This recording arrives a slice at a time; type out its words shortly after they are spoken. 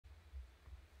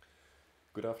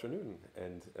Good afternoon,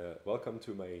 and welcome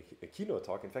to my keynote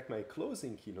talk. In fact, my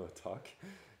closing keynote talk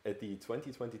at the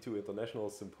 2022 International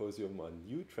Symposium on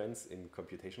New Trends in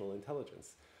Computational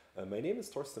Intelligence. My name is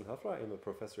Torsten Höfler. I'm a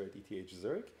professor at ETH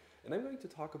Zurich, and I'm going to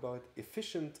talk about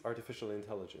efficient artificial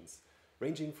intelligence,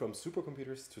 ranging from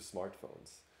supercomputers to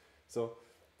smartphones. So,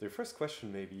 the first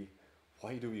question may be,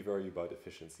 why do we worry about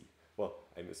efficiency? Well,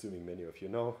 I'm assuming many of you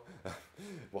know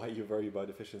why you worry about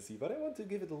efficiency, but I want to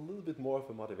give it a little bit more of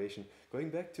a motivation, going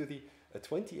back to the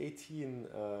 2018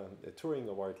 Turing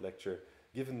Award lecture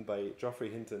given by Geoffrey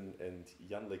Hinton and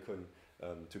Jan LeCun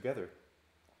together.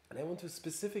 And I want to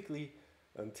specifically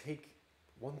take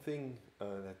one thing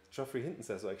that Geoffrey Hinton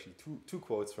says, or actually two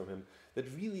quotes from him, that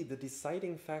really the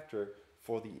deciding factor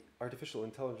for the artificial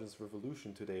intelligence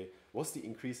revolution today was the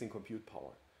increase in compute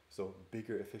power. So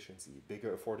bigger efficiency,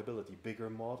 bigger affordability, bigger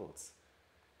models.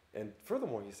 And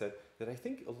furthermore, he said that I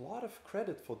think a lot of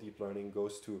credit for deep learning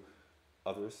goes to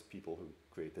others, people who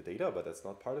create the data, but that's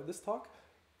not part of this talk,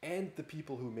 and the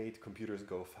people who made computers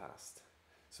go fast.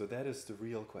 So that is the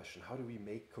real question. How do we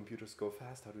make computers go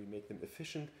fast? How do we make them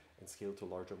efficient and scale to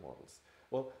larger models?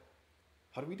 Well,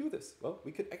 how do we do this? Well,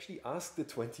 we could actually ask the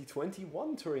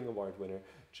 2021 Turing Award winner,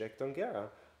 Jack Dongarra,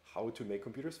 how to make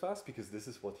computers fast, because this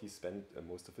is what he spent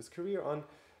most of his career on,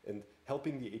 and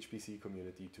helping the HPC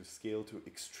community to scale to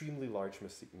extremely large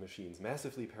machines,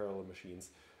 massively parallel machines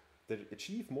that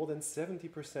achieve more than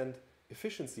 70%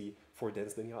 efficiency for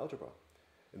dense linear algebra.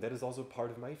 And that is also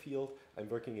part of my field. I'm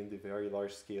working in the very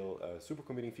large scale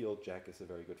supercomputing field. Jack is a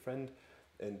very good friend,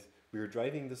 and we're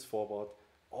driving this forward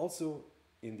also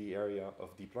in the area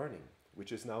of deep learning,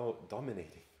 which is now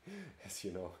dominating, as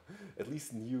you know, at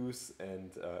least news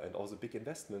and also big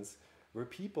investments, where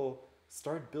people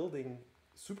start building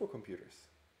supercomputers.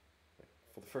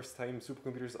 For the first time,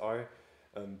 supercomputers are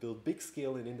built big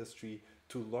scale in industry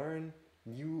to learn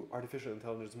new artificial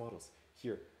intelligence models.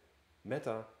 Here,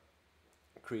 Meta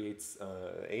creates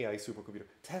AI supercomputer.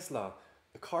 Tesla,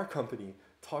 a car company,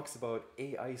 talks about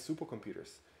AI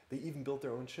supercomputers. They even built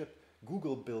their own chip.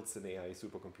 Google builds an AI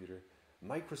supercomputer.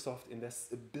 Microsoft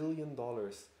invests $1 billion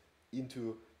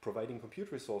into providing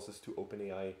compute resources to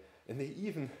OpenAI, and they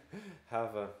even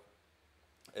have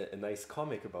a nice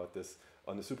comic about this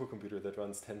on a supercomputer that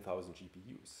runs 10,000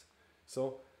 GPUs.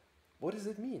 So what does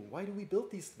it mean? Why do we build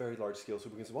these very large-scale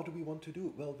supercomputers? What do we want to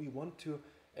do? Well, we want to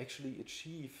actually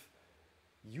achieve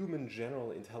human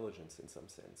general intelligence in some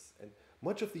sense. And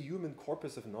much of the human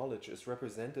corpus of knowledge is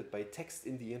represented by text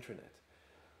in the internet.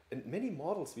 And many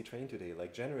models we train today,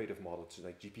 like generative models,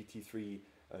 like GPT-3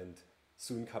 and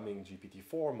soon coming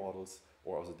GPT-4 models,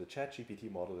 or also the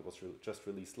ChatGPT model that was just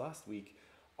released last week,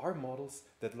 are models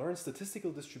that learn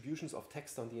statistical distributions of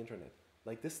text on the internet,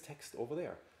 like this text over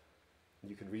there.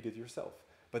 You can read it yourself.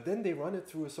 But then they run it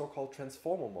through a so-called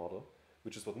transformer model,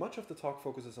 which is what much of the talk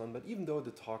focuses on, but even though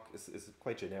the talk is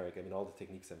quite generic, I mean, all the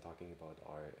techniques I'm talking about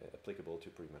are applicable to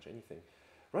pretty much anything,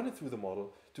 run it through the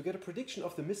model to get a prediction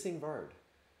of the missing word.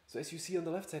 So as you see on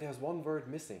the left side, it has one word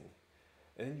missing.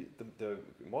 And then the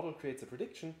model creates a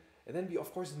prediction, and then we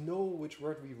of course know which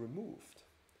word we removed.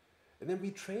 And then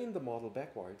we train the model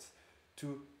backwards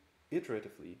to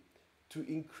iteratively to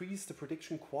increase the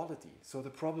prediction quality. So the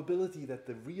probability that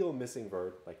the real missing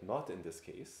word, like not in this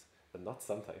case, but not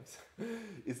sometimes,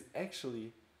 is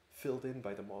actually filled in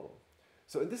by the model.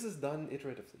 So and this is done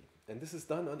iteratively. And this is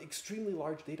done on extremely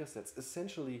large data sets.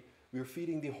 Essentially, we're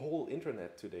feeding the whole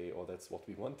internet today, or that's what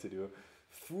we want to do,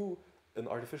 through an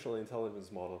artificial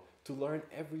intelligence model to learn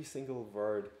every single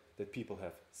word that people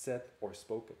have said or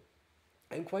spoken.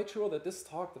 I'm quite sure that this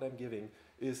talk that I'm giving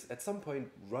is at some point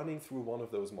running through one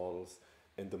of those models,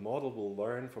 and the model will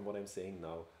learn from what I'm saying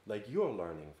now, like you're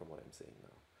learning from what I'm saying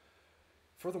now.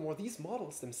 Furthermore, these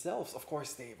models themselves, of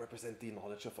course, they represent the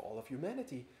knowledge of all of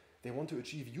humanity. They want to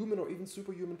achieve human or even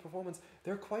superhuman performance.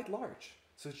 They're quite large.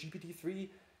 So GPT-3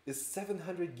 is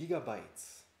 700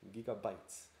 gigabytes.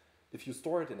 If you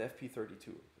store it in FP32,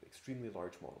 extremely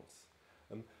large models.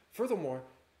 Furthermore,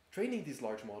 training these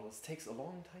large models takes a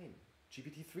long time.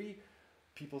 GPT-3,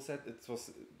 people said it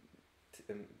was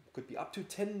could be up to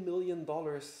 $10 million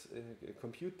in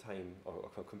compute time or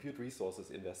compute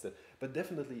resources invested, but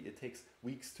definitely it takes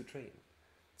weeks to train.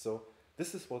 So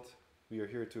this is what we are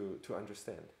here to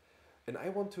understand. And I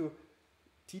want to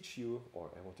teach you, or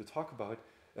I want to talk about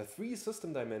 3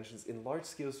 system dimensions in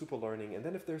large-scale superlearning, and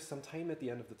then if there's some time at the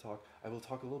end of the talk, I will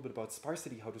talk a little bit about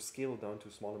sparsity, how to scale down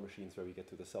to smaller machines where we get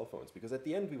to the cell phones, because at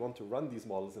the end we want to run these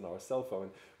models in our cell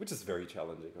phone, which is very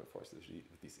challenging, of course, with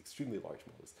these extremely large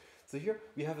models. So here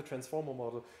we have a transformer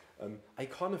model,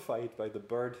 iconified by the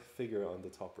bird figure on the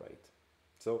top right.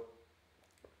 So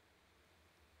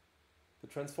the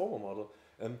transformer model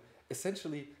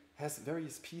essentially has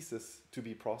various pieces to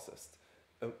be processed.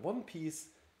 One piece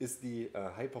is the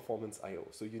high performance I/O.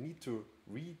 So you need to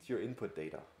read your input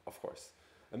data, of course.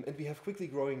 And we have quickly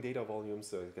growing data volumes,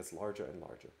 so it gets larger and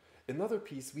larger. Another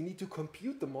piece, we need to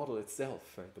compute the model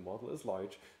itself. Right? The model is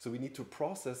large, so we need to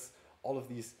process all of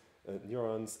these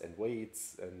neurons and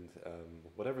weights and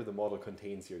whatever the model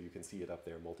contains here. You can see it up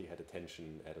there, multi-head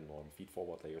attention, add a norm,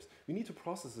 feed-forward layers. We need to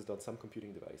process it on some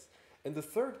computing device. And the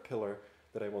third pillar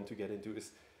that I want to get into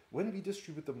is when we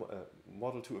distribute the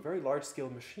model to a very large-scale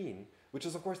machine, which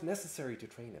is of course necessary to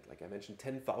train it, like I mentioned,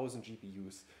 10,000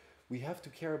 GPUs, we have to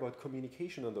care about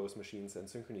communication on those machines and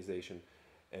synchronization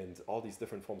and all these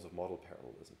different forms of model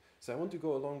parallelism. So I want to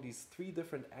go along these three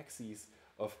different axes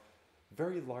of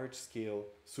very large-scale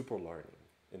super learning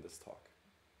in this talk.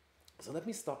 So let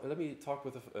me start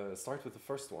with the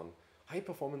first one,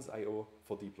 high-performance I/O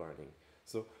for deep learning.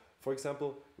 So for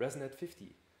example, ResNet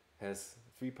 50 has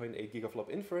 3.8 gigaflop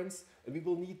inference, and we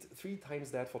will need 3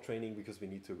 times that for training because we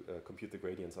need to compute the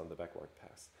gradients on the backward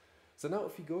pass. So now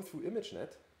if we go through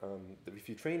ImageNet, if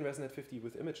you train ResNet 50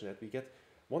 with ImageNet, we get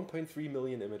 1.3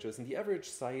 million images, and the average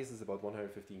size is about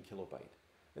 115 kilobyte.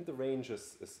 And the range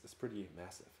is pretty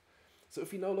massive. So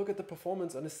if we now look at the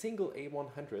performance on a single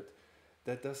A100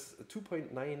 that does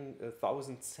 2.9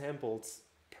 thousand samples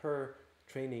per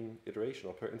training iteration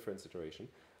or per inference iteration,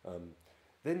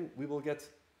 then we will get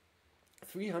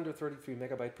 333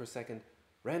 megabyte per second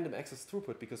random access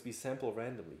throughput because we sample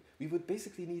randomly. We would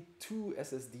basically need 2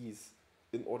 SSDs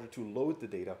in order to load the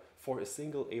data for a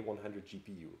single A100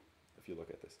 GPU, if you look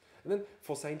at this. And then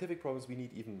for scientific problems, we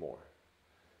need even more.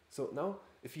 So now,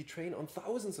 if we train on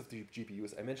thousands of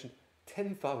GPUs, I mentioned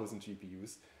 10,000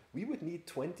 GPUs, we would need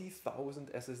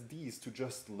 20,000 SSDs to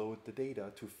just load the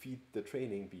data to feed the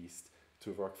training beast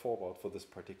to work forward for this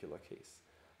particular case.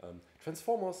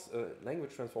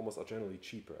 Language transformers are generally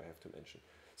cheaper, I have to mention.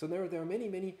 So there are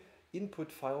many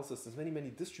input file systems,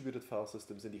 many distributed file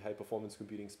systems in the high-performance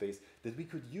computing space that we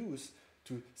could use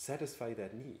to satisfy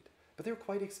that need. But they're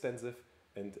quite expensive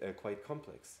and quite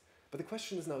complex. But the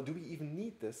question is now, do we even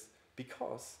need this?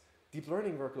 Because deep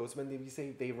learning workloads, when we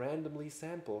say they randomly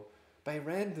sample, by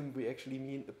random we actually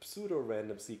mean a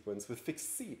pseudo-random sequence with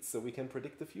fixed seeds, so we can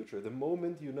predict the future. The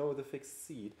moment you know the fixed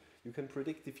seed, you can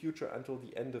predict the future until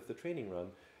the end of the training run.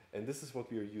 And this is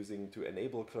what we are using to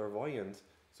enable clairvoyant,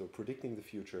 so predicting the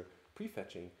future,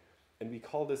 prefetching. And we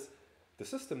call this, the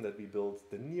system that we build,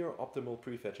 the near optimal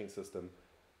prefetching system,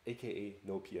 aka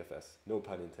no PFS, no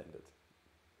pun intended.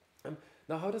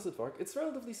 Now how does it work? It's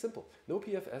relatively simple. No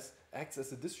PFS acts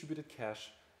as a distributed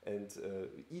cache, and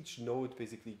each node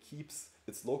basically keeps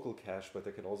its local cache, but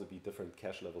there can also be different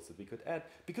cache levels that we could add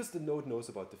because the node knows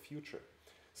about the future.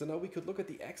 So now we could look at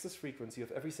the access frequency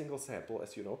of every single sample.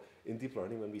 As you know, in deep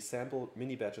learning, when we sample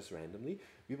mini batches randomly,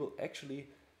 we will actually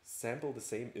sample the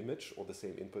same image or the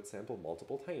same input sample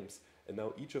multiple times. And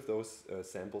now each of those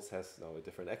samples has now a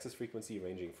different access frequency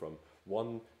ranging from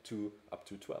 1 to up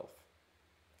to 12.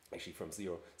 Actually from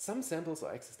 0. Some samples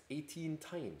are accessed 18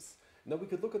 times. Now we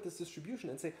could look at this distribution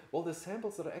and say, well, the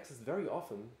samples that are accessed very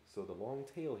often, so the long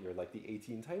tail here, like the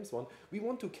 18 times one, we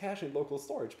want to cache in local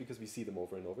storage because we see them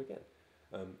over and over again.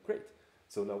 Great.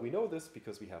 So now we know this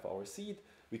because we have our seed.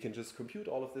 We can just compute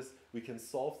all of this. We can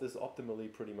solve this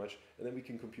optimally pretty much, and then we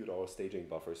can compute our staging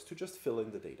buffers to just fill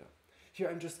in the data. Here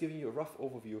I'm just giving you a rough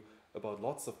overview about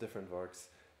lots of different works,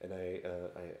 and I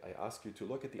ask you to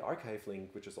look at the archive link,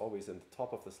 which is always in the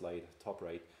top of the slide, top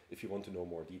right, if you want to know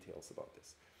more details about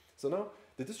this. So now,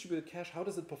 the distributed cache, how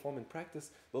does it perform in practice?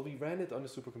 Well, we ran it on a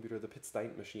supercomputer, the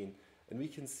Pitts-Stein machine, and we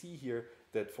can see here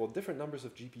that for different numbers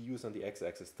of GPUs on the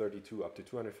x-axis, 32 up to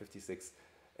 256,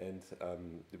 and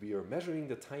we are measuring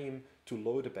the time to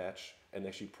load a batch and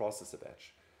actually process a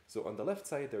batch. So on the left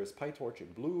side, there is PyTorch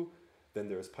in blue, then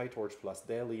there is PyTorch plus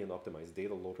DALI, an optimized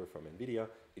data loader from NVIDIA,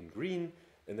 in green,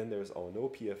 and then there's our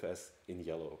NoPFS in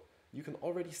yellow. You can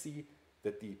already see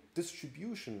that the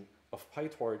distribution of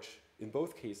PyTorch in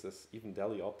both cases, even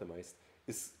DALI optimized,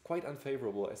 is quite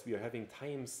unfavorable as we are having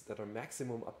times that are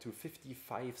maximum up to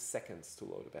 55 seconds to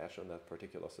load a batch on that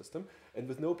particular system. And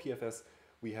with no PFS,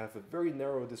 we have a very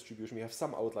narrow distribution. We have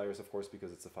some outliers, of course,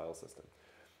 because it's a file system.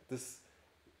 This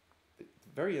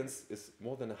variance is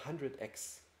more than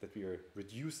 100x that we are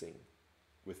reducing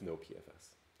with no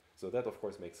PFS. So that, of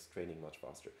course, makes training much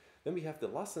faster. Then we have the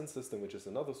Lassen system, which is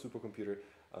another supercomputer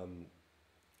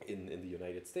in the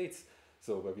United States.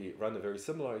 So where we run a very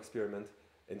similar experiment,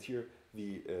 and here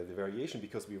the variation,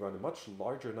 because we run a much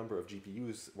larger number of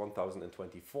GPUs,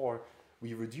 1024,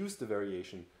 we reduce the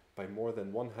variation by more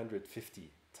than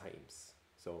 150 times.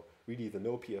 So really the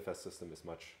no PFS system is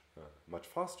much much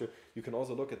faster. You can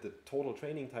also look at the total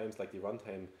training times, like the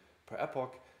runtime per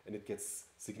epoch, and it gets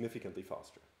significantly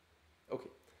faster. Okay,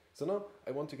 so now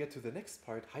I want to get to the next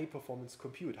part, high performance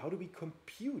compute. How do we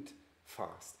compute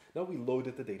fast? Now we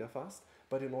loaded the data fast,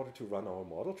 but in order to run our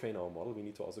model, train our model, we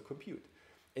need to also compute.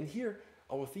 And here,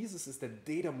 our thesis is that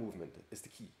data movement is the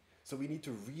key. So we need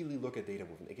to really look at data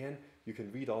movement. Again, you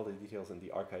can read all the details in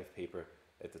the archive paper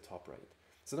at the top right.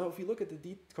 So now if we look at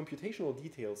the computational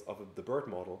details of the BERT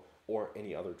model or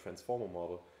any other transformer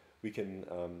model, we can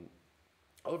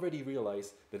already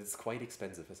realize that it's quite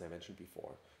expensive, as I mentioned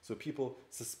before. So people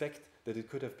suspect that it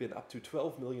could have been up to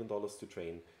 $12 million to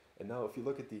train. And now if you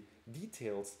look at the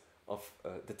details of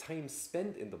the time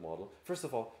spent in the model, first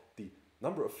of all, the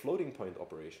number of floating point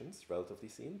operations relatively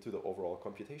seen to the overall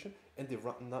computation, and the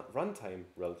runtime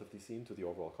relatively seen to the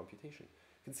overall computation.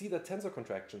 You can see that tensor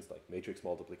contractions like matrix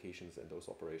multiplications and those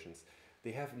operations,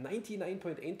 they have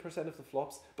 99.8% of the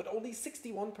flops, but only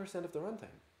 61% of the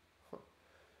runtime.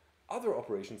 Other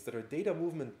operations that are data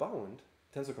movement bound,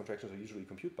 tensor contractions are usually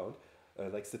compute bound,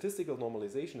 like statistical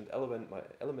normalization and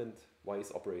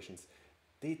element-wise operations,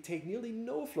 they take nearly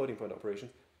no floating point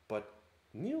operations, but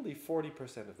nearly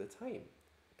 40% of the time,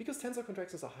 because tensor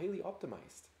contractions are highly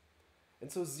optimized.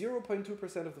 And so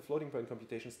 0.2% of the floating point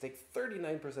computations take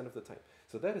 39% of the time.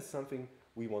 So that is something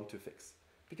we want to fix.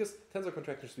 Because tensor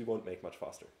contractions we won't make much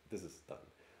faster. This is done.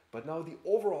 But now the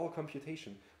overall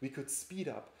computation we could speed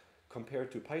up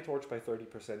compared to PyTorch by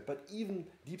 30%, but even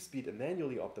deep speed and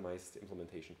manually optimized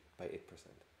implementation by 8%.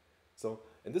 So,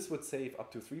 and this would save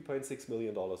up to $3.6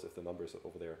 million if the numbers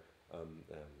over there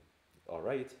are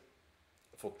right,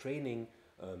 for training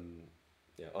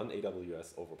on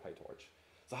AWS over PyTorch.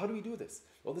 So how do we do this?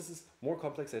 Well, this is more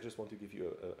complex. I just want to give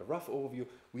you a rough overview.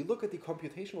 We look at the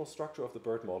computational structure of the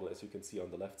BERT model, as you can see on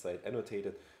the left side,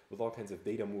 annotated with all kinds of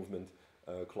data movement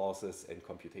clauses and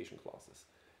computation clauses.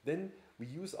 Then we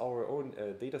use our own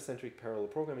data-centric parallel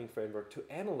programming framework to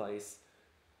analyze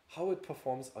how it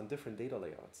performs on different data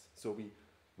layouts. So we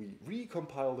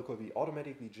recompile the code, we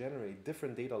automatically generate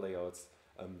different data layouts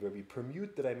where we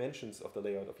permute the dimensions of the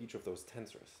layout of each of those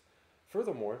tensors.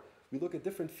 Furthermore, we look at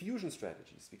different fusion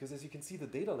strategies, because as you can see, the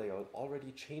data layout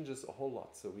already changes a whole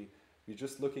lot. So we're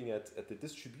just looking at the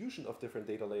distribution of different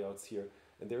data layouts here,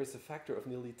 and there is a factor of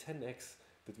nearly 10x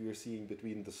that we are seeing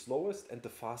between the slowest and the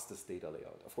fastest data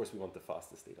layout. Of course, we want the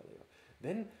fastest data layout.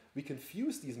 Then we can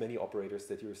fuse these many operators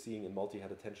that you're seeing in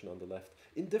multi-head attention on the left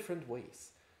in different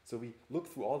ways. So we look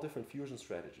through all different fusion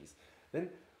strategies. Then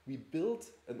we build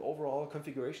an overall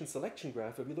configuration selection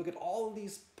graph where we look at all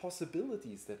these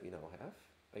possibilities that we now have.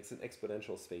 It's an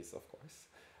exponential space, of course,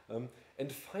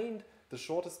 and find the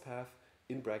shortest path,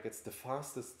 in brackets, the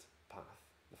fastest path,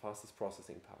 the fastest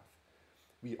processing path.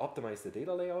 We optimize the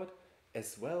data layout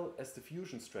as well as the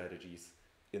fusion strategies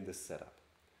in this setup.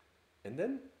 And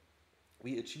then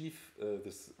we achieve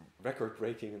this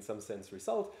record-breaking, in some sense,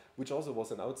 result, which also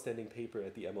was an outstanding paper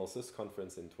at the MLSys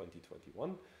conference in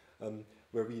 2021,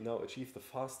 where we now achieve the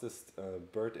fastest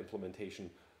BERT implementation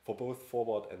for both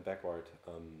forward and backward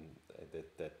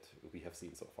that we have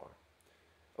seen so far.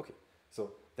 Okay,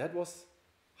 so that was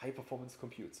high-performance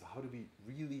compute. So how do we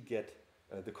really get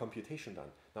the computation done?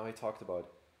 Now I talked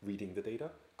about reading the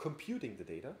data, computing the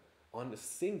data on a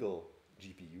single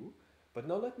GPU, but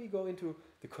now let me go into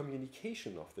the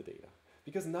communication of the data.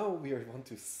 Because now we want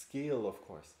to scale, of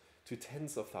course, to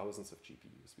tens of thousands of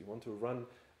GPUs. We want to run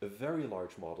a very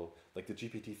large model, like the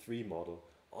GPT-3 model,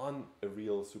 on a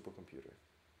real supercomputer.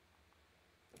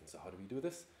 And so how do we do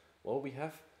this? Well, we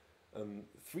have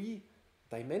 3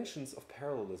 dimensions of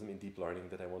parallelism in deep learning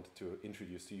that I wanted to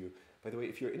introduce to you. By the way,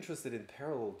 if you're interested in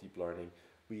parallel deep learning,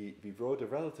 we wrote a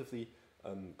relatively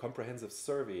comprehensive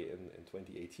survey in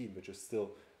 2018, which is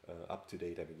still up to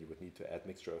date. I mean, you would need to add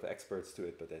mixture of experts to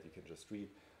it, but that you can just read.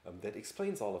 That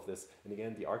explains all of this. And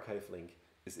again, the archive link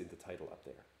is in the title up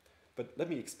there. But let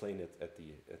me explain it at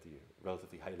the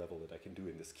relatively high level that I can do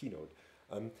in this keynote.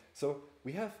 So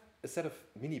we have a set of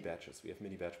mini batches. We have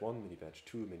mini batch 1, mini batch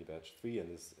 2, mini batch 3,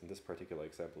 and in this particular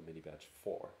example, mini batch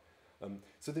 4.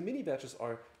 So the mini batches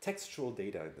are textual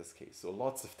data in this case, so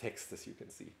lots of text, as you can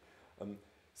see.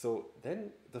 So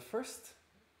then the first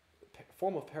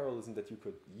form of parallelism that you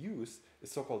could use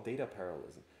is so-called data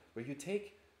parallelism, where you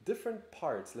take different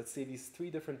parts, let's say these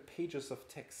 3 different pages of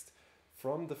text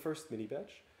from the first mini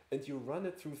batch, and you run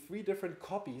it through 3 different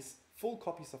copies, full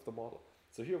copies of the model.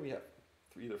 So here we have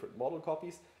 3 different model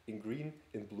copies in green,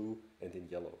 in blue, and in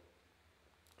yellow.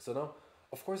 So now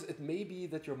Of course, it may be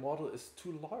that your model is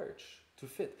too large to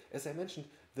fit. As I mentioned,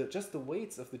 just the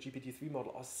weights of the GPT-3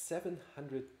 model are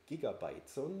 700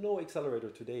 gigabytes. So no accelerator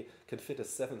today can fit a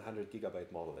 700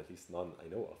 gigabyte model, at least none I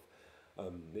know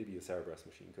of. Maybe a Cerebras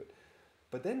machine could.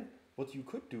 But then what you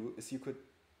could do is you could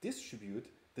distribute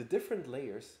the different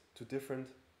layers to different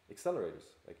accelerators,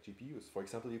 like GPUs. For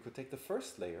example, you could take the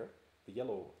first layer, the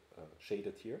yellow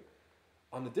shaded here,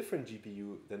 on a different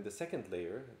GPU than the second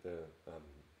layer,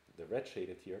 the red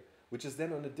shaded here, which is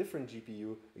then on a different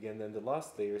GPU, again, than the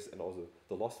last layers and also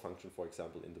the loss function, for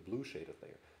example, in the blue shaded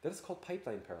layer. That is called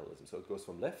pipeline parallelism. So it goes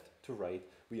from left to right.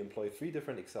 We employ 3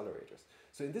 different accelerators.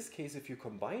 So in this case, if you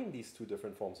combine these 2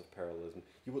 different forms of parallelism,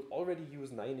 you would already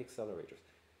use 9 accelerators.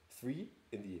 3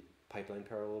 in the pipeline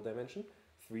parallel dimension,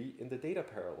 3 in the data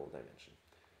parallel dimension.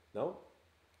 Now,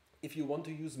 if you want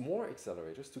to use more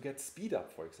accelerators to get speed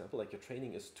up, for example, like your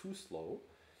training is too slow,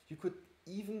 you could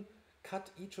even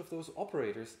cut each of those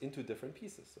operators into different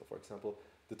pieces. So for example,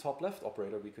 the top left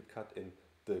operator we could cut in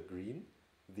the green,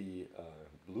 the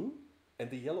blue, and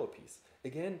the yellow piece.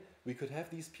 Again, we could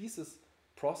have these pieces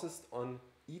processed on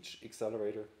each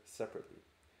accelerator separately.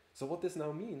 So what this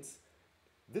now means,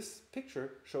 this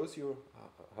picture shows you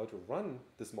how to run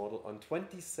this model on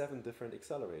 27 different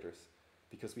accelerators,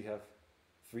 because we have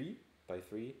 3 by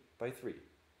 3 by 3,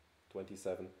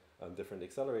 27 different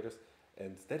accelerators.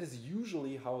 And that is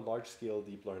usually how large-scale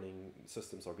deep learning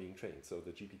systems are being trained. So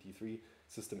the GPT-3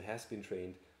 system has been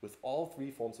trained with all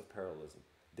 3 forms of parallelism.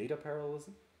 Data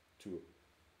parallelism, to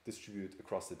distribute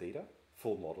across the data,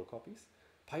 full model copies.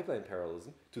 Pipeline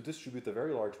parallelism, to distribute the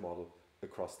very large model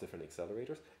across different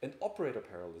accelerators. And operator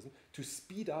parallelism, to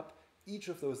speed up each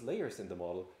of those layers in the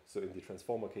model. So in the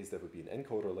transformer case, that would be an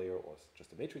encoder layer or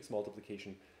just a matrix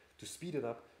multiplication, to speed it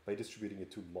up by distributing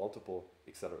it to multiple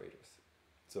accelerators.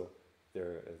 So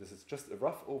this is just a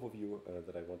rough overview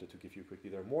that I wanted to give you quickly.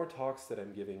 There are more talks that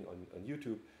I'm giving on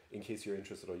YouTube in case you're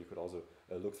interested, or you could also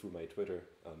look through my Twitter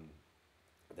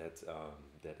that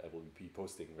I will be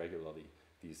posting regularly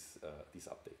these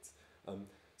updates.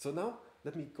 So now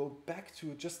let me go back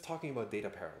to just talking about data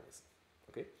parallelism.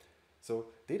 Okay, so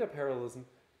data parallelism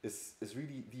is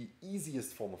really the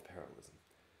easiest form of parallelism.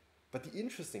 But the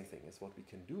interesting thing is what we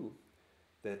can do,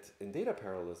 that in data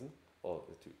parallelism, or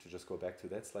to just go back to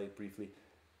that slide briefly,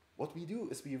 what we do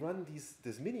is we run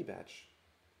this mini batch,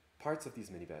 parts of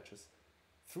these mini batches,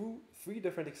 through 3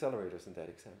 different accelerators in that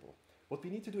example. What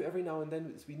we need to do every now and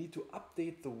then is we need to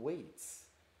update the weights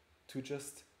to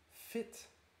just fit,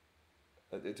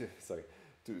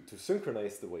 to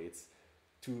synchronize the weights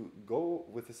to go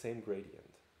with the same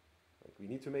gradient. Like, we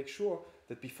need to make sure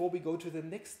that before we go to the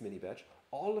next mini batch,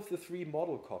 all of the 3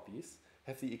 model copies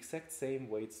have the exact same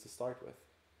weights to start with.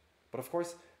 But of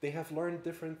course, they have learned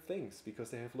different things because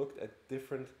they have looked at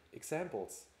different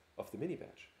examples of the mini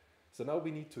batch. So now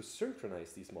we need to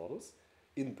synchronize these models.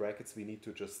 In brackets, we need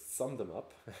to just sum them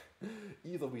up.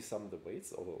 Either we sum the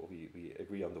weights, or we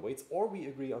agree on the weights, or we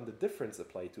agree on the difference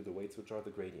applied to the weights, which are the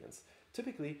gradients.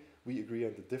 Typically, we agree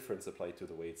on the difference applied to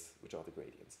the weights, which are the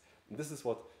gradients. And this is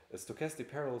what a stochastic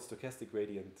parallel, stochastic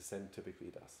gradient descent typically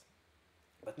does.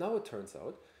 But now it turns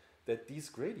out that these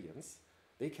gradients,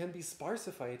 they can be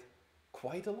sparsified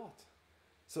quite a lot.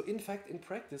 So in fact, in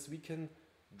practice, we can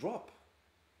drop,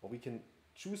 or we can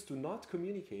choose to not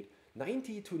communicate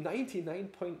 90 to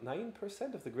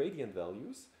 99.9% of the gradient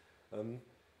values and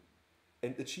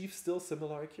achieve still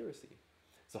similar accuracy.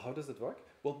 So how does it work?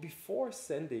 Well, before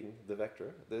sending the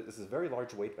vector, this is a very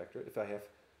large weight vector. If I have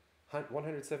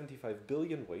 175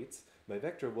 billion weights, my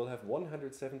vector will have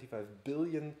 175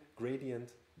 billion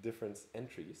gradient difference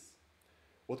entries.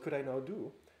 What could I now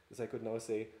do? Is I could now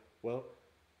say, well,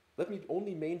 let me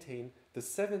only maintain the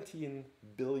 17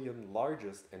 billion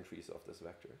largest entries of this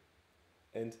vector,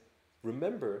 and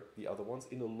remember the other ones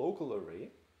in a local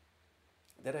array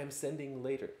that I'm sending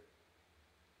later,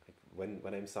 like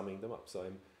when I'm summing them up. So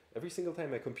every single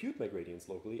time I compute my gradients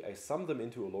locally, I sum them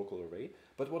into a local array,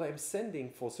 but what I'm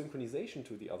sending for synchronization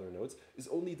to the other nodes is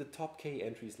only the top k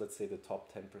entries, let's say the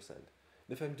top 10%. And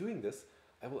if I'm doing this,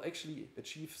 I will actually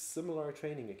achieve similar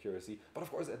training accuracy, but of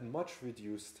course at much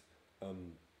reduced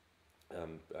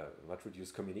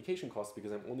communication costs,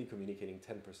 because I'm only communicating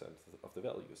 10% of the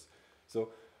values.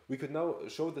 So we could now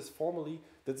show this formally,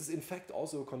 that this in fact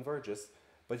also converges.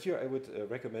 But here I would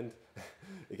recommend,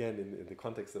 again, in the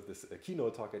context of this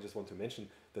keynote talk, I just want to mention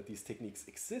that these techniques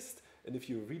exist. And if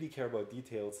you really care about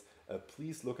details,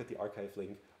 please look at the archive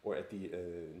link or at the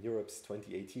NeurIPS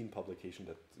 2018 publication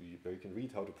where you can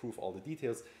read how to prove all the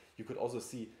details. You could also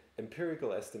see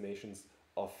empirical estimations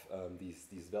of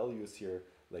these values here,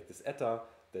 like this eta,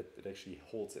 that it actually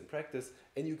holds in practice.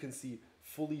 And you can see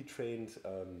fully trained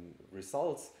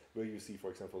results where you see,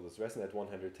 for example, this ResNet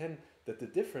 110, that the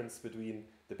difference between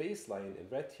the baseline in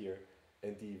red here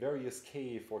and the various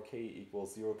k for k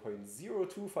equals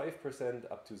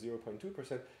 0.025% up to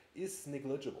 0.2% is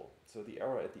negligible. So the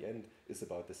error at the end is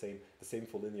about the same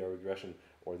for linear regression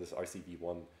or this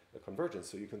RCV1 convergence.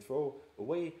 So you can throw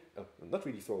away, not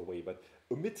really throw away, but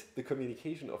omit the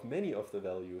communication of many of the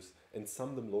values and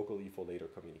sum them locally for later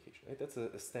communication. Right? That's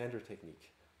a standard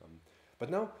technique. But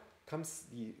now comes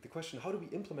the question, how do we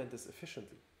implement this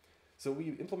efficiently? So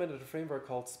we implemented a framework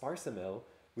called SparseML,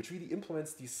 which really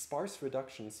implements these sparse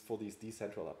reductions for these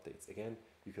decentral updates. Again,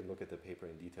 you can look at the paper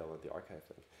in detail on the archive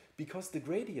link. Because the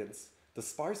gradients, the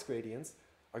sparse gradients,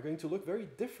 are going to look very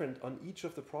different on each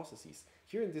of the processes.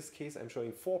 Here in this case, I'm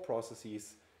showing 4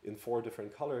 processes in 4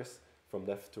 different colors from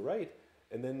left to right.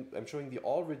 And then I'm showing the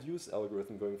all-reduce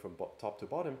algorithm going from top to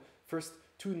bottom. First,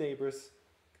 2 neighbors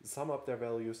sum up their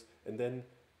values, and then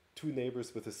 2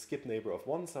 neighbors with a skip neighbor of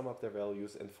 1 sum up their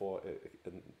values, and for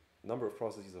a number of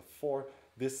processes of 4,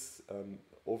 this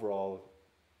overall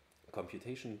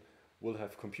computation will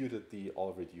have computed the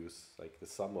all-reduce, like the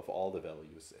sum of all the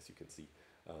values, as you can see,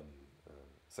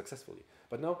 successfully.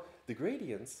 But now the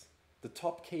gradients, the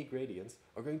top k gradients,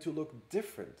 are going to look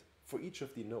different for each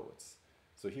of the nodes.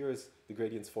 So here is the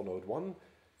gradients for node 1.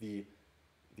 The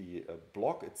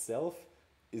block itself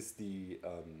is the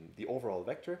overall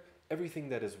vector. Everything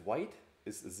that is white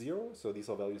is 0, so these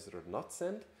are values that are not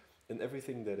sent, and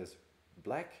everything that is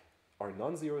black are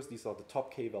non-zeros. These are the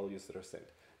top k values that are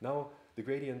sent. Now the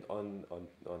gradient on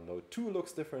node 2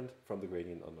 looks different from the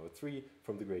gradient on node 3,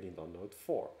 from the gradient on node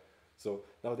 4. So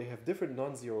now they have different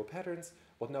non-zero patterns.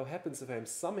 What now happens if I'm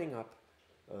summing up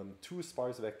 2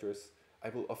 sparse vectors, I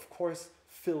will of course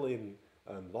fill in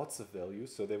lots of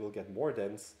values, so they will get more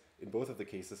dense in both of the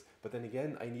cases. But then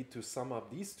again, I need to sum up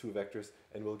these 2 vectors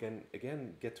and we'll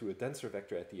again get to a denser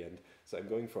vector at the end. So I'm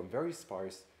going from very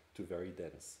sparse to very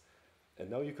dense. And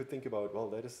now you could think about, well,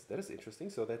 that is interesting.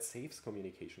 So that saves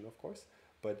communication, of course,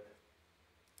 but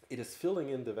it is filling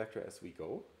in the vector as we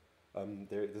go.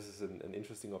 This is an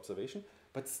interesting observation,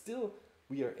 but still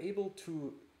we are able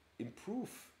to improve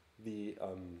the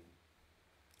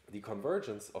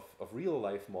convergence of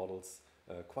real-life models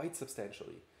quite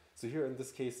substantially. So here in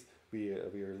this case, we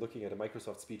are looking at a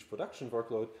Microsoft speech production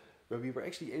workload where we were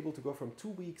actually able to go from 2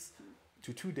 weeks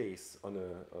to 2 days on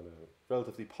a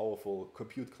relatively powerful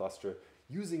compute cluster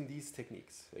using these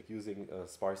techniques, like using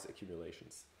sparse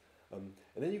accumulations. And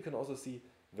then you can also see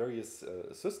various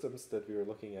systems that we are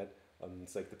looking at.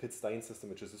 It's like the Pitt-Stein system,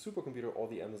 which is a supercomputer, or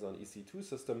the Amazon EC2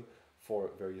 system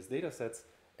for various data sets.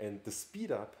 And the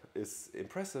speed up is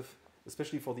impressive,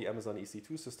 especially for the Amazon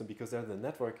EC2 system, because there the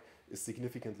network is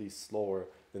significantly slower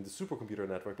than the supercomputer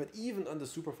network. But even on the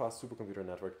super fast supercomputer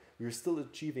network, we are still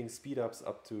achieving speed ups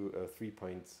up to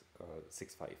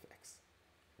 3.65x.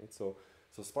 Right? So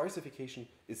sparsification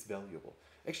is valuable.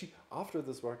 Actually, after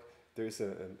this work, there is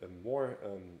a more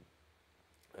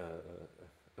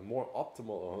optimal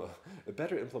or a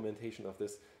better implementation of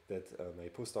this that my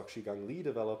postdoc Shigang Li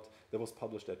developed, that was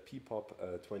published at PPOP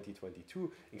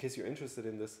 2022. In case you're interested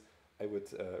in this, I would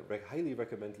highly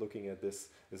recommend looking at this.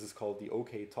 This is called the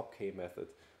OK Top K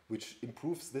method, which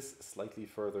improves this slightly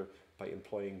further by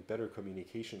employing better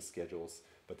communication schedules.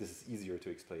 But this is easier to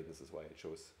explain. This is why I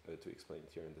chose to explain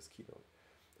it here in this keynote.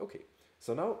 Okay,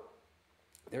 so now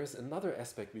there's another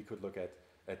aspect we could look at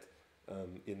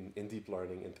in deep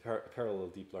learning, in parallel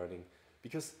deep learning,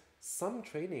 because some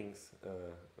trainings,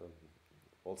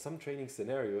 some training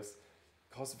scenarios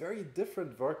cause very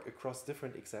different work across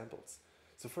different examples.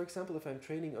 So for example, if I'm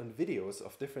training on videos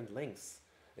of different lengths,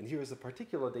 and here is a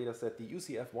particular data set, the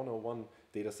UCF 101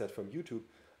 data set from YouTube,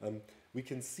 we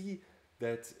can see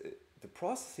that the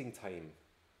processing time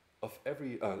of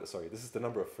every, this is the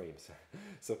number of frames.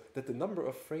 So that the number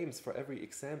of frames for every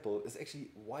example is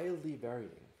actually wildly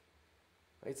varying.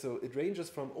 Right? So it ranges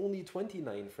from only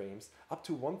 29 frames up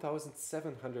to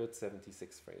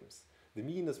 1,776 frames. The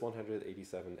mean is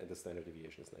 187 and the standard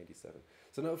deviation is 97.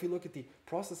 So now if you look at the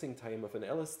processing time of an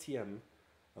LSTM,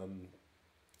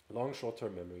 long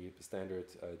short-term memory, standard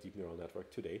deep neural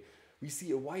network today, we see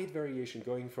a wide variation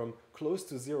going from close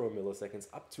to 0 milliseconds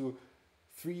up to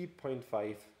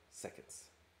 3.5 seconds.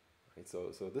 Right?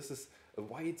 So this is a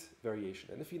wide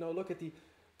variation. And if you now look at the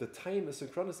time a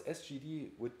synchronous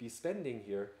SGD would be spending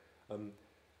here,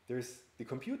 there's the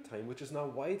compute time, which is now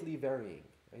widely varying.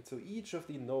 Right? So each of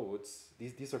the nodes,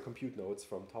 these are compute nodes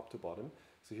from top to bottom.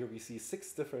 So here we see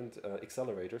 6 different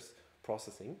accelerators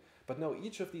processing. But now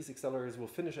each of these accelerators will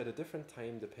finish at a different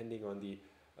time depending on the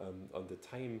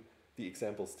time the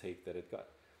examples take that it got.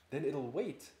 then it'll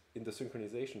wait in the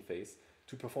synchronization phase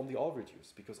to perform the all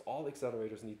reduce, because all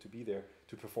accelerators need to be there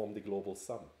to perform the global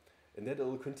sum. And then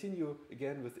it'll continue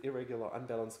again with irregular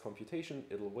unbalanced computation.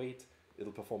 It'll wait,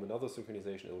 it'll perform another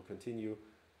synchronization, it'll continue,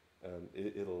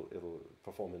 it'll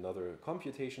perform another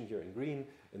computation here in green,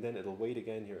 and then it'll wait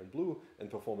again here in blue and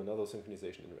perform another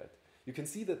synchronization in red. You can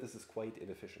see that this is quite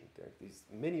inefficient.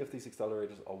 Many of these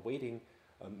accelerators are waiting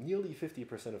nearly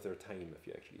 50% of their time if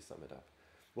you actually sum it up.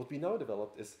 What we now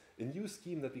developed is a new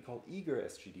scheme that we call eager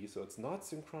SGD, so it's not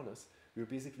synchronous. We're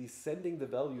basically sending the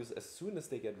values as soon as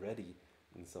they get ready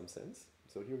in some sense.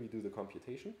 So here we do the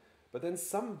computation, but then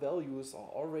some values are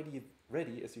already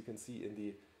ready, as you can see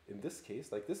in this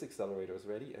case, like this accelerator is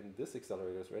ready and this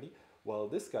accelerator is ready, while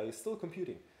this guy is still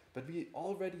computing. But we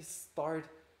already start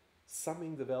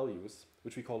summing the values,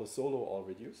 which we call a solo all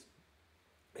reduce,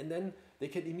 and then they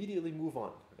can immediately move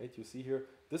on, right? You see here,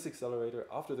 this accelerator,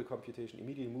 after the computation,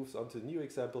 immediately moves on to the new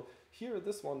example. Here,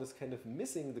 this one is kind of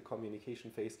missing the communication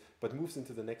phase, but moves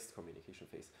into the next communication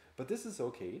phase. But this is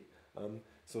okay.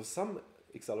 So some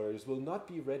accelerators will not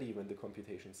be ready when the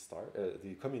computation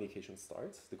the communication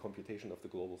starts, the computation of the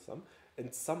global sum,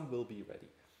 and some will be ready.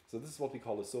 So this is what we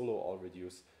call a solo all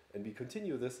reduce. And we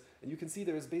continue this, and you can see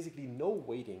there is basically no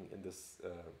waiting in this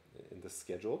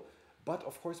schedule. But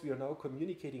of course, we are now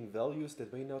communicating values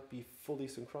that may not be fully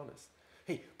synchronous.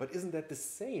 Hey, but isn't that the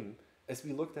same as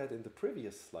we looked at in the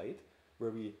previous slide,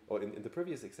 where in the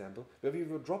previous example, where we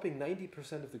were dropping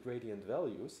 90% of the gradient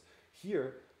values?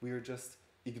 Here, we are just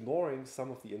ignoring some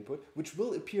of the input, which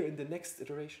will appear in the next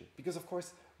iteration. Because of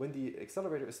course, when the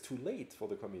accelerator is too late for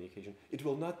the communication, it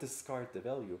will not discard the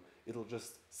value. It'll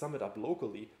just sum it up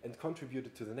locally and contribute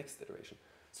it to the next iteration.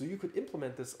 So you could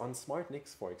implement this on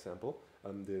SmartNICs, for example.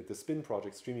 The SPIN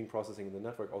project, Streaming Processing in the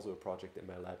Network, also a project in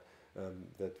my lab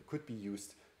that could be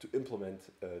used to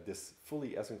implement this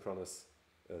fully asynchronous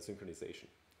synchronization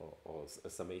or a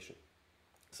summation.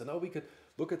 So now we could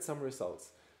look at some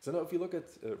results. So now if you look at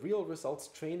real results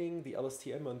training the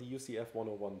LSTM on the UCF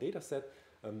 101 dataset,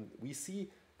 we see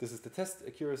this is the test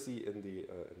accuracy in the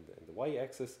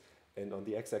y-axis, and on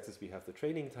the x-axis we have the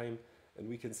training time. And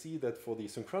we can see that for the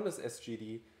synchronous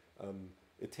SGD,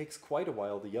 it takes quite a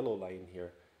while, the yellow line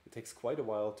here, it takes quite a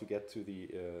while to get to the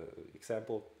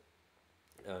example,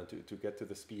 to get to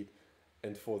the speed.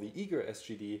 And for the eager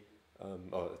SGD,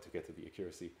 to get to the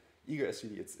accuracy, eager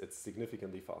SGD, it's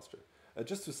significantly faster.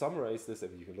 Just to summarize this,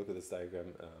 and you can look at this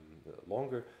diagram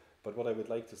longer, but what I would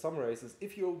like to summarize is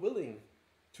if you're willing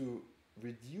to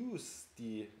reduce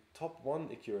the top one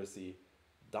accuracy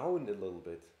down a little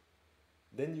bit,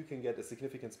 then you can get a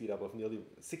significant speed up of nearly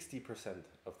 60%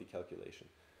 of the calculation.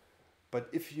 But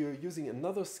if you're using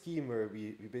another scheme where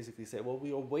we basically say, well,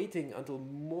 we are waiting until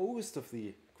most of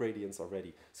the gradients are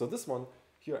ready. So this one,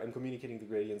 here I'm communicating the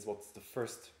gradients once the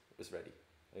first is ready.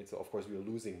 Right? So of course we are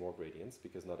losing more gradients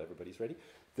because not everybody's ready.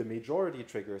 The majority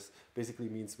triggers basically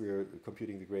means we're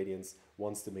computing the gradients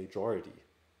once the majority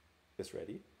is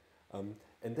ready.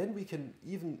 And then we can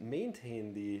even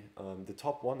maintain the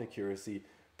top one accuracy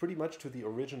pretty much to the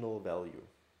original value,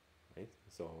 right?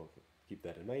 So keep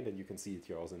that in mind, and you can see it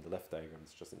here also in the left diagram,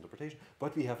 it's just interpretation,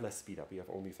 but we have less speed up, we have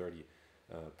only 30%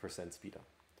 speed up.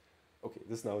 Okay,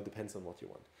 this now depends on what you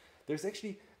want. There's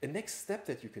actually a next step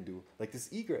that you can do, like this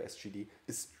eager SGD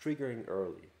is triggering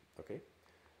early, okay?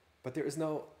 But there is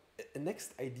now a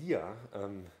next idea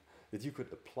that you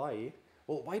could apply.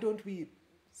 Well, why don't we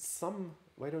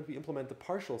implement the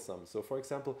partial sum? So for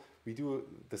example, we do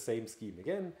the same scheme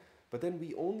again, but then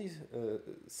we only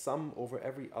sum over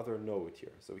every other node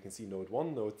here. So we can see node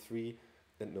 1, node 3,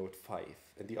 and node 5.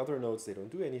 And the other nodes, they don't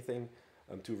do anything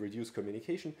to reduce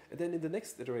communication. And then in the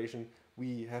next iteration,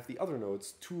 we have the other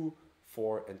nodes 2,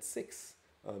 4, and 6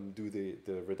 do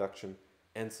the reduction,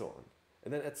 and so on.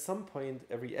 And then at some point,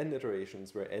 every n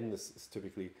iterations, where n is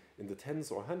typically in the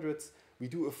tens or hundreds, we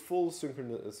do a full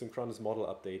synchronous model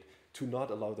update to not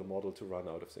allow the model to run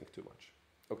out of sync too much.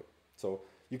 Okay, so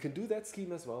you can do that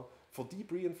scheme as well. For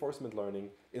deep reinforcement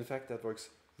learning, in fact, that works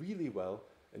really well.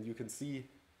 And you can see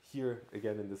here,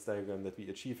 again, in this diagram, that we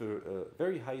achieve a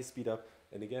very high speed up.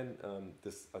 And again,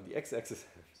 this on the x-axis,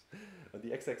 on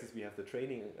the x-axis, we have the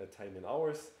training time in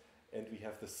hours, and we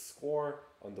have the score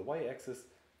on the y-axis,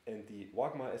 and the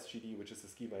WAGMA SGD, which is the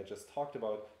scheme I just talked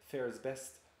about, fares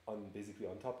best on basically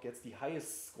on top, gets the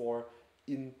highest score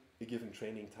in a given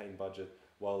training time budget,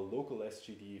 while local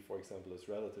SGD, for example, is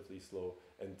relatively slow,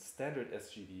 and standard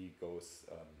SGD goes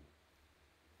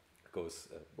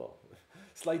well,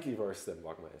 slightly worse than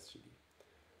WAGMA SGD.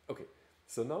 Okay,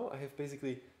 so now I have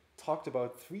basically talked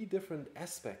about 3 different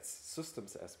aspects,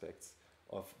 systems aspects,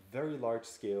 of very large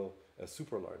scale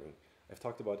super learning. I've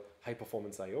talked about high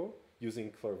performance I/O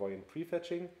using clairvoyant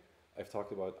prefetching. I've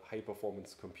talked about high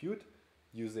performance compute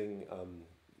using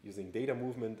data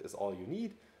movement is all you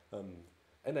need.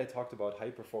 And I talked about high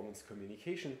performance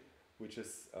communication, which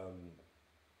is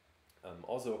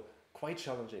also quite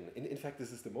challenging. In fact,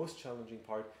 this is the most challenging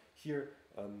part. Here,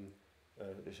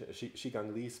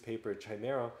 Shigang Li's paper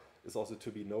Chimera is also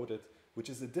to be noted, which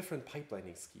is a different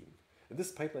pipelining scheme. And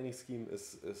this pipelining scheme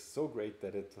is so great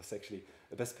that it was actually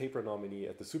a best paper nominee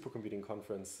at the Supercomputing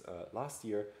conference last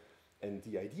year. And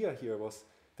the idea here was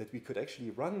that we could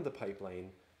actually run the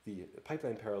pipeline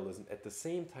parallelism at the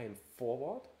same time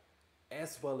forward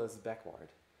as well as backward,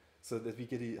 so that we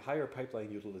get a higher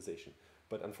pipeline utilization.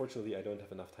 But unfortunately, I don't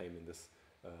have enough time in this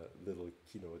little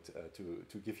keynote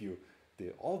to give you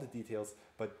all the details,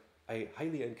 but I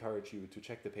highly encourage you to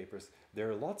check the papers. There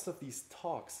are lots of these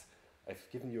talks. I've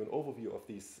given you an overview of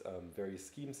these various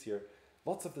schemes here.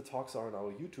 Lots of the talks are on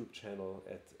our YouTube channel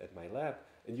at my lab,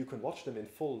 and you can watch them in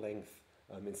full length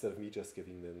instead of me just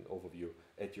giving them an overview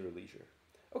at your leisure.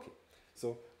 Okay,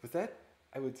 so with that,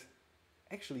 I would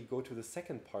actually go to the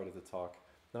second part of the talk.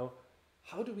 Now,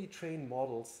 how do we train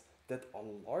models that are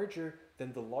larger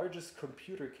than the largest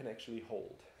computer can actually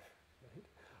hold? Right?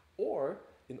 Or,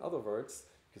 in other words,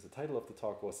 because the title of the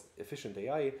talk was Efficient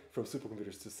AI from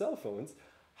Supercomputers to Cell Phones,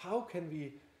 how can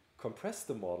we compress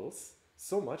the models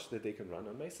so much that they can run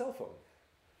on my cell phone?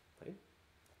 Right?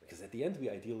 Because at the end, we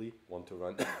ideally want to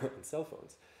run on cell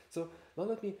phones. So now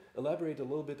let me elaborate a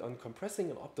little bit on compressing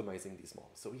and optimizing these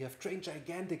models. So we have trained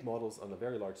gigantic models on a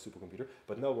very large supercomputer,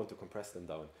 but now want to compress them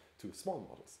down to small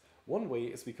models. One way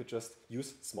is we could just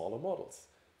use smaller models.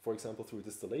 For example, through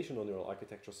distillation or neural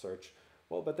architecture search.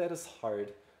 Well, but that is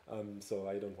hard, so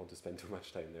I don't want to spend too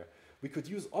much time there. We could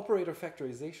use operator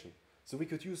factorization. So we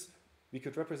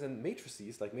could represent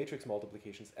matrices, like matrix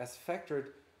multiplications, as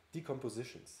factored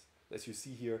decompositions. As you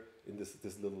see here in this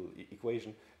little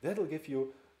equation, that'll give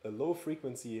you a low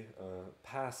frequency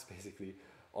pass basically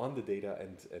on the data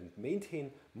and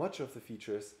maintain much of the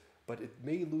features, but it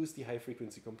may lose the high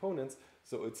frequency components,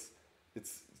 so it's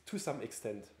to some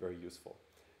extent very useful.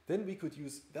 Then we could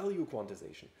use value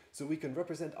quantization. So we can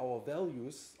represent our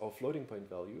values, our floating point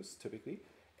values typically,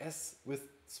 as with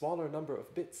smaller number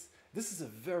of bits. This is a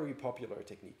very popular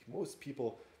technique. Most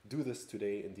people do this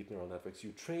today in deep neural networks.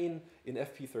 You train in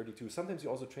FP32, sometimes you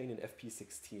also train in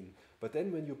FP16, but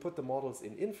then when you put the models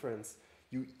in inference,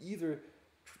 you either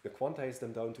quantize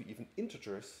them down to even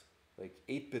integers, like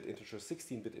 8-bit integers,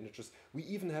 16-bit integers. We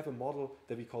even have a model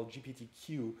that we call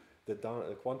GPTQ that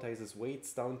quantizes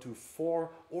weights down to 4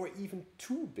 or even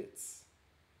 2 bits.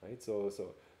 Right? So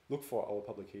look for our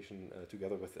publication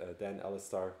together with Dan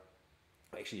Ellistar,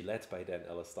 actually led by Dan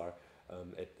Ellistar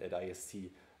at IST,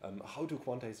 how to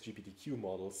quantize GPTQ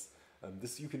models.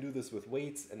 You can do this with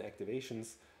weights and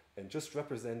activations and just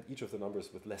represent each of the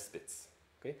numbers with less bits.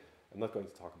 Okay? I'm not going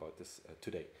to talk about this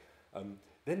today.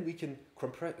 Then we can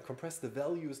compress the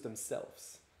values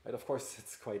themselves. Right? Of course,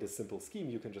 it's quite a simple scheme.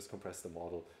 You can just compress the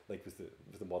model, like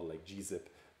with a model like gzip,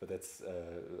 but that's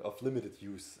of limited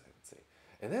use, I would say.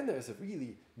 And then there's a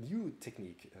really new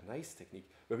technique, a nice technique,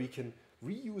 where we can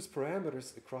reuse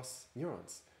parameters across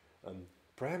neurons,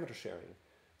 parameter sharing.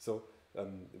 So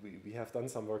we have done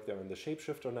some work there on the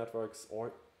shapeshifter networks,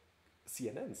 or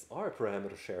CNNs are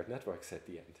parameter shared networks at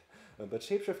the end. But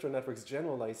shapeshifter networks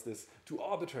generalize this to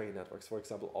arbitrary networks, for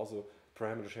example, also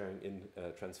parameter sharing in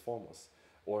transformers.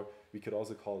 Or we could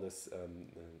also call this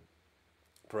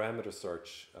parameter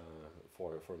search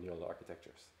for neural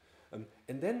architectures. And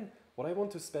then what I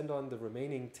want to spend on the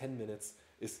remaining 10 minutes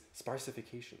is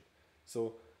sparsification.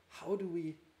 So how do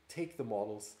we take the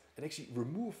models and actually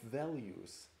remove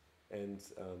values and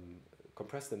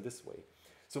compress them this way?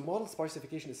 So model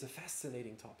sparsification is a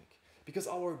fascinating topic because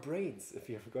our brains, if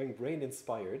we are going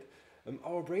brain-inspired,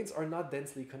 our brains are not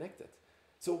densely connected.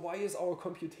 So why is our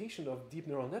computation of deep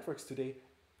neural networks today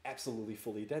absolutely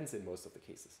fully dense in most of the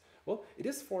cases? Well, it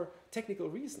is for technical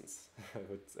reasons,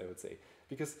 I would say,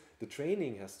 because the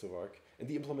training has to work and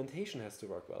the implementation has to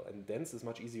work well, and dense is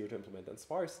much easier to implement than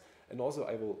sparse. And also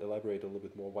I will elaborate a little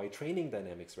bit more why training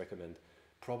dynamics recommend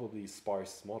probably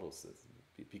sparse models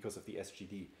because of the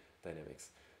SGD dynamics.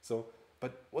 So,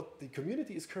 but what the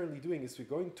community is currently doing is we're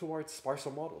going towards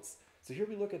sparser models. So here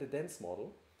we look at a dense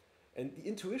model, and the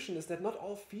intuition is that not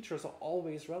all features are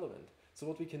always relevant. So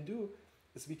what we can do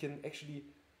is we can actually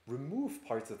remove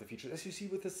parts of the features, as you see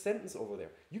with this sentence over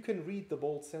there. You can read the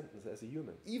bold sentence as a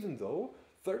human, even though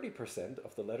 30%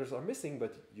 of the letters are missing,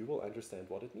 but you will understand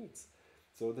what it means.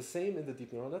 So the same in the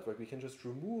deep neural network. We can just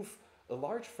remove a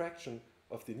large fraction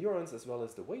of the neurons as well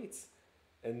as the weights,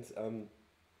 and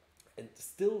And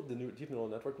still, the deep neural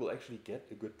network will actually get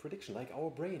a good prediction, like our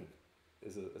brain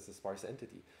is a sparse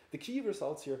entity. The key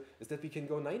results here is that we can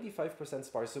go 95%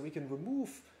 sparse, so we can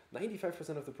remove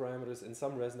 95% of the parameters in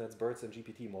some ResNets, BERTs, and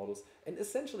GPT models, and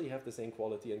essentially have the same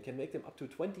quality and can make them up to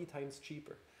 20 times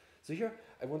cheaper. So here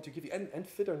I want to give you, and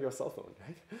fit on your cell phone,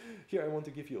 right? Here I want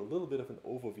to give you a little bit of an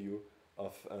overview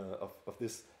of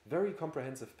this very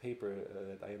comprehensive paper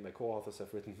that I and my co-authors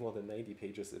have written, more than 90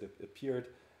 pages. It appeared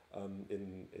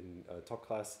in top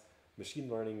class machine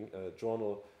learning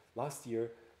journal last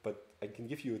year, but I can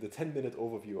give you the 10-minute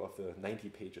overview of the 90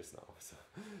 pages now.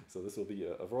 So this will be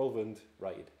a whirlwind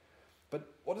ride.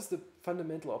 But what is the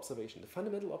fundamental observation? The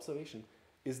fundamental observation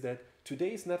is that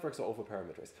today's networks are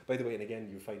overparameterized. By the way, and again,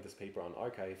 you find this paper on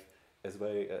arXiv as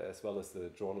well as the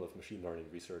Journal of Machine Learning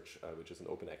Research, which is an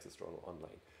open access journal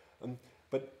online.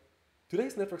 But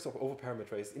today's networks are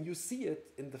overparameterized, and you see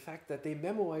it in the fact that they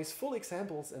memorize full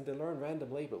examples and they learn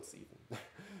random labels even.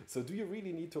 So do you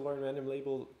really need to learn random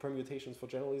label permutations for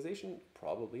generalization?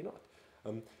 Probably not.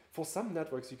 For some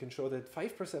networks, you can show that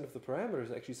 5% of the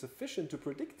parameters are actually sufficient to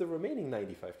predict the remaining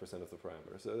 95% of the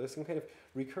parameters. So there's some kind of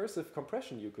recursive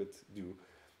compression you could do.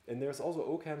 And there's also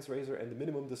Occam's razor and the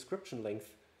minimum description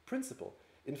length principle.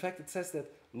 In fact, it says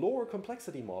that lower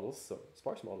complexity models, so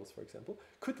sparse models, for example,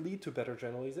 could lead to better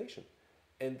generalization.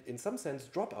 And in some sense,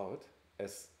 dropout,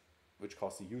 which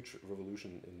caused a huge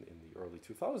revolution in the early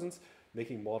 2000s,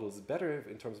 making models better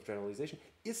in terms of generalization,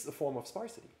 is a form of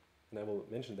sparsity. And I will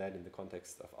mention that in the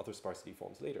context of other sparsity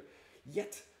forms later.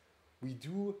 Yet, we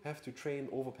do have to train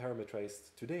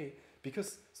overparameterized today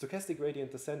because stochastic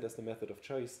gradient descent as the method of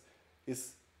choice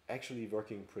is actually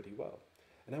working pretty well.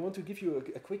 And I want to give you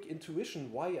a quick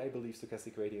intuition why I believe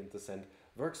stochastic gradient descent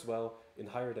works well in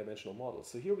higher dimensional models.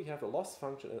 So here we have a loss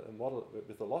function, a model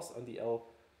with a loss on the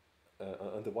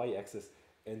on the y-axis,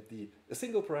 and a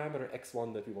single parameter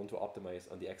x1 that we want to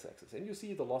optimize on the x-axis. And you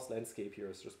see the loss landscape here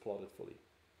is just plotted fully.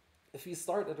 If we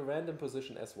start at a random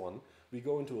position S1, we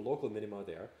go into a local minima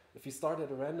there. If we start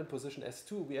at a random position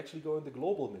S2, we actually go into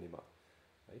global minima.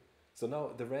 Right? So now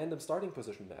the random starting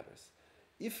position matters.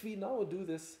 If we now do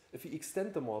this, if we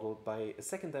extend the model by a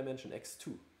second dimension x2,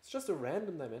 it's just a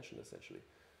random dimension essentially.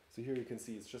 So here you can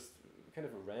see it's just kind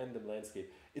of a random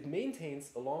landscape. It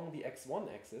maintains along the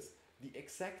x1 axis the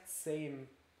exact same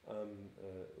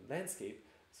landscape.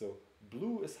 So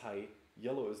blue is high,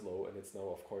 yellow is low, and it's now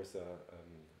of course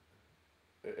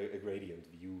a gradient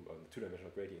view, a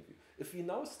two-dimensional gradient view. If we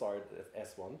now start at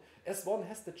S1, S1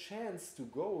 has the chance to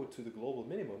go to the global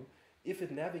minimum if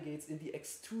it navigates in the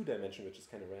x2 dimension, which is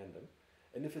kind of random.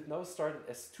 And if it now started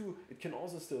S2, it can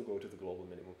also still go to the global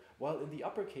minimum. While in the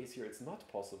upper case here, it's not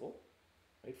possible,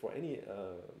 right?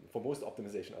 For most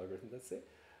optimization algorithms, let's say,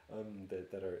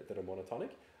 that are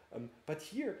monotonic. But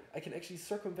here, I can actually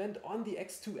circumvent on the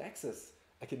x2 axis.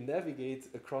 I can navigate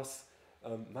across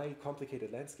my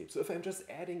complicated landscape. So if I'm just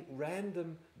adding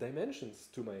random dimensions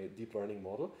to my deep learning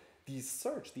model, the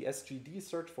SGD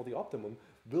search for the optimum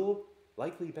will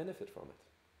likely benefit from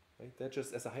it. Right? That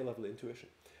just as a high-level intuition.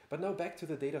 But now back to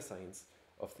the data science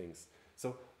of things.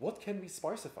 So what can we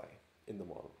sparsify in the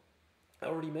model? I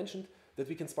already mentioned that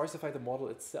we can sparsify the model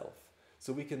itself.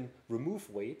 So we can remove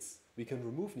weights, we can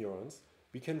remove neurons,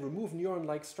 we can remove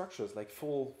neuron-like structures like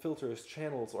full filters,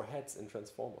 channels, or heads in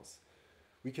transformers.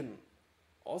 We can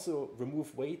also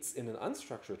remove weights in an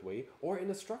unstructured way or in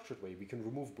a structured way. We can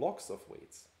remove blocks of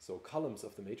weights, so columns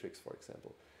of the matrix, for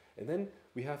example. And then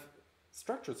we have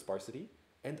structured sparsity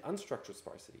and unstructured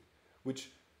sparsity,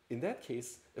 which in that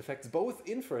case affects both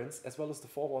inference as well as the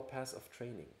forward pass of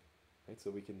training. Right? So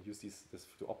we can use this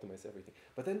to optimize everything.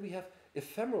 But then we have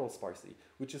ephemeral sparsity,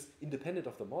 which is independent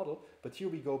of the model, but here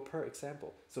we go per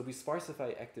example. So we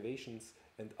sparsify activations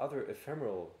and other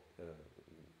ephemeral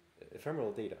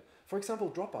data. For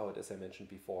example, dropout, as I mentioned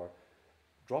before,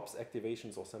 drops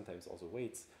activations or sometimes also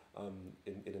weights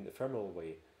in an ephemeral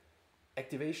way.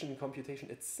 Activation computation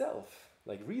itself,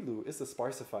 like ReLU, is a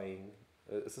sparsifying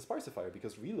is a sparsifier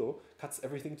because ReLU cuts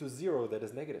everything to zero that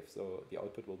is negative, so the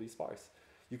output will be sparse.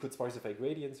 You could sparsify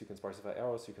gradients, you can sparsify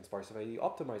errors, you can sparsify the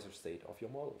optimizer state of your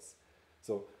models.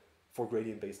 So for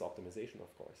gradient-based optimization,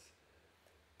 of course.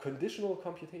 Conditional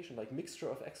computation, like mixture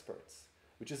of experts,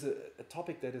 which is a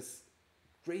topic that is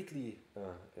greatly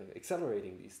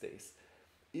accelerating these days,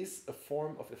 is a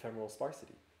form of ephemeral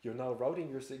sparsity. You're now routing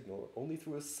your signal only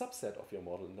through a subset of your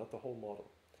model, not the whole model.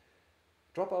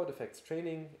 Dropout affects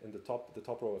training, and the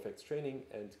top row affects training,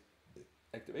 and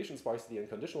activation sparsity and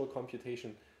conditional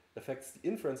computation affects the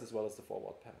inference as well as the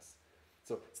forward pass.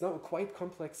 So it's now a quite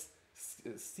complex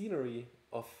scenery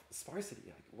of sparsity.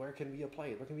 Like, where can we apply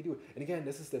it? What can we do? And again,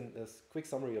 this is the quick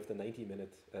summary of the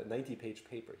 90-page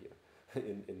paper here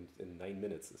in 9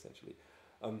 minutes, essentially.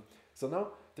 So now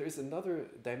there is another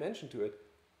dimension to it.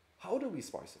 How do we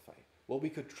sparsify? Well, we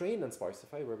could train and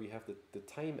sparsify, where we have the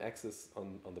time axis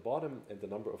on the bottom and the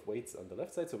number of weights on the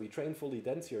left side. So we train fully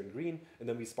dense here in green, and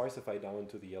then we sparsify down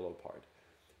to the yellow part.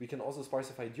 We can also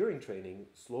sparsify during training,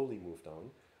 slowly move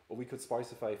down, or we could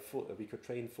sparsify we could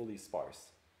train fully sparse,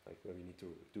 like where we need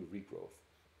to do regrowth.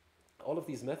 All of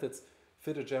these methods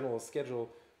fit a general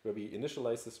schedule where we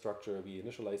initialize the structure, we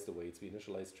initialize the weights, we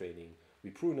initialize training, we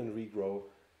prune and regrow,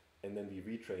 and then we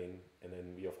retrain, and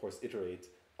then we of course iterate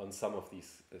on some of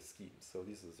these schemes. So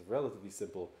this is a relatively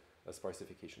simple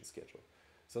sparsification schedule.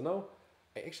 So now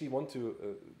I actually want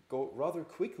to go rather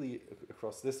quickly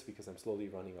across this because I'm slowly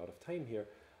running out of time here.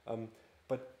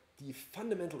 But the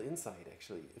fundamental insight,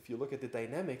 actually, if you look at the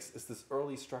dynamics, is this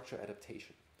early structure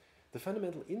adaptation. The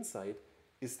fundamental insight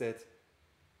is that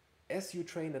as you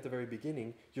train at the very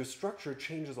beginning, your structure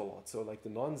changes a lot. So like the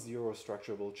non-zero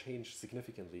structure will change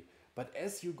significantly. But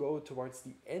as you go towards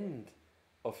the end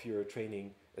of your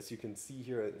training, as you can see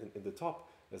here in the top,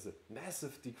 there's a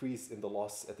massive decrease in the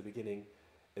loss at the beginning,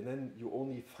 and then you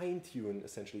only fine-tune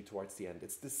essentially towards the end.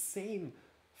 It's the same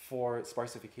for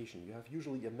sparsification. You have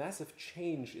usually a massive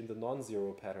change in the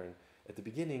non-zero pattern at the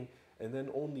beginning, and then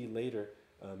only later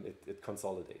it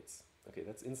consolidates. Okay,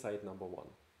 that's insight number one.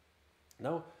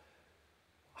 Now,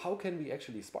 how can we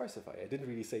actually sparsify? I didn't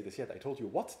really say this yet. I told you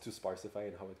what to sparsify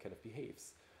and how it kind of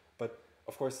behaves. But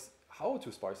of course, how to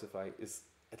sparsify is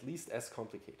at least as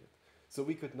complicated. So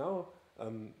we could now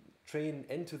train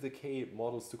n to the k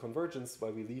models to convergence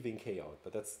while we're leaving k out.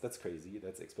 But that's crazy.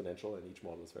 That's exponential, and each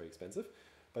model is very expensive.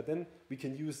 But then we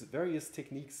can use various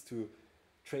techniques to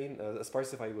train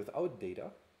sparsify without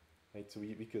data. Right? So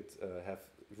we could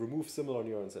remove similar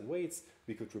neurons and weights.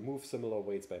 We could remove similar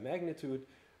weights by magnitude.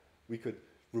 We could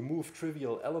remove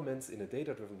trivial elements in a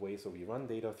data-driven way. So we run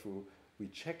data through. We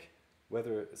check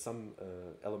whether some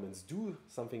elements do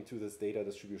something to this data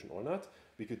distribution or not.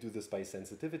 We could do this by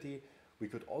sensitivity. We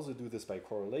could also do this by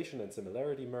correlation and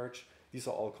similarity merge. These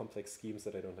are all complex schemes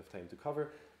that I don't have time to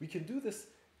cover. We can do this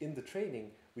in the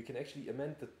training. We can actually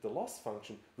amend the loss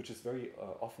function, which is very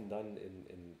often done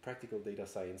in practical data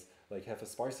science, like have a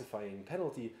sparsifying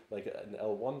penalty, like an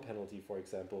L1 penalty, for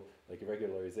example, like a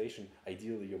regularization.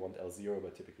 Ideally, you want L0,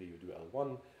 but typically you do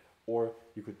L1. Or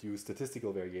you could use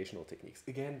statistical variational techniques.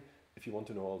 Again, if you want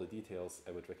to know all the details,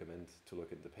 I would recommend to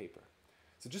look in the paper.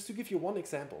 So just to give you one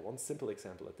example, one simple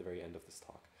example at the very end of this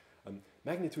talk,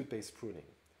 magnitude-based pruning.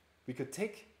 We could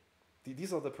take,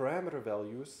 these are the parameter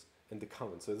values and the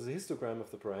count. So there's a histogram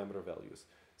of the parameter values.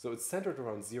 So it's centered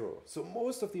around 0. So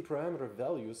most of the parameter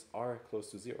values are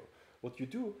close to 0. What you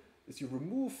do is you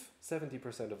remove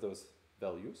 70% of those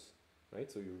values, right?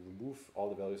 So you remove all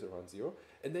the values around 0,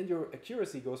 and then your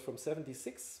accuracy goes from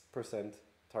 76%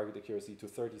 target accuracy to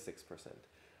 36%.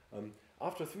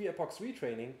 After 3 epochs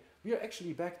retraining, we are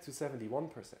actually back to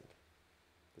 71%.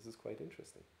 This is quite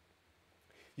interesting.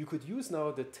 You could use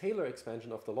now the Taylor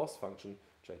expansion of the loss function,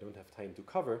 which I don't have time to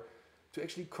cover, to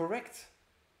actually correct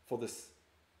for this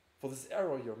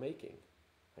error you're making.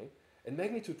 Right? And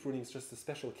magnitude pruning is just a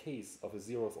special case of a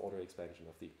 0th order expansion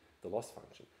of the loss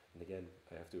function. And again,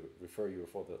 I have to refer you,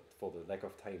 for the lack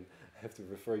of time, I have to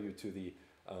refer you to the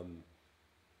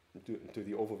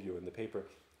overview in the paper.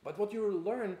 But what you will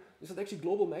learn is that actually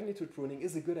global magnitude pruning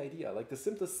is a good idea. Like the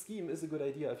simplest scheme is a good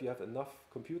idea if you have enough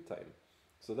compute time.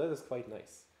 So that is quite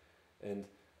nice. And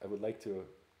I would like to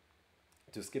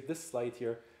skip this slide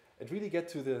here and really get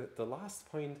to the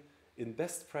last point in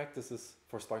best practices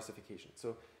for sparsification.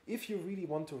 So if you really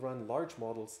want to run large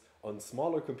models on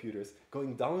smaller computers,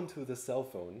 going down to the cell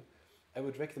phone, I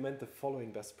would recommend the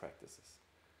following best practices.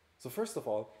 So first of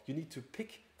all, you need to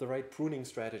pick the right pruning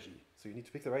strategy. So you need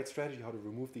to pick the right strategy how to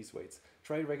remove these weights.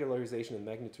 Try regularization and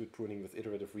magnitude pruning with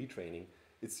iterative retraining.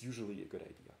 It's usually a good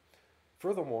idea.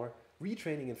 Furthermore,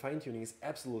 retraining and fine-tuning is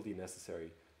absolutely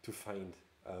necessary to find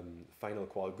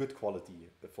good quality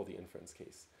for the inference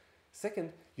case.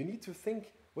 Second, you need to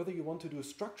think whether you want to do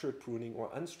structured pruning or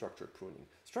unstructured pruning.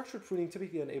 Structured pruning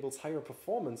typically enables higher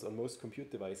performance on most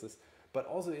compute devices, but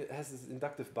also it has this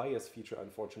inductive bias feature,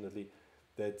 unfortunately,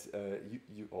 that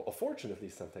or fortunately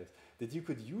sometimes, that you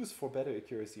could use for better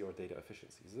accuracy or data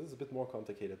efficiency. So this is a bit more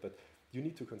complicated, but you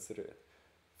need to consider it.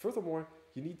 Furthermore,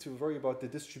 you need to worry about the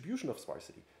distribution of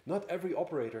sparsity. Not every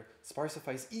operator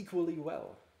sparsifies equally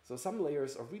well. So some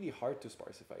layers are really hard to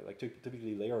sparsify, like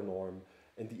typically layer norm,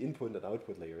 and the input and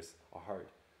output layers are hard.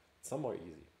 Some are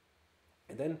easy.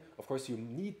 And then, of course, you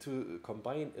need to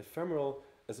combine ephemeral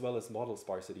as well as model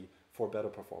sparsity for better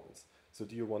performance. So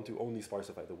do you want to only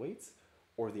sparsify the weights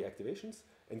or the activations?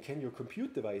 And can your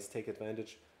compute device take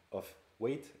advantage of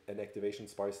weight and activation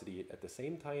sparsity at the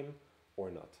same time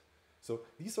or not? So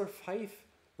these are 5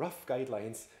 rough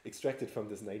guidelines extracted from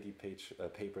this 90-page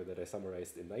paper that I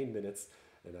summarized in 9 minutes,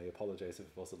 and I apologize if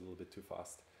it was a little bit too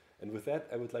fast. And with that,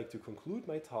 I would like to conclude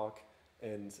my talk,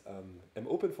 and I'm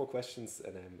open for questions,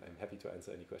 and I'm happy to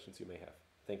answer any questions you may have.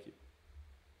 Thank you.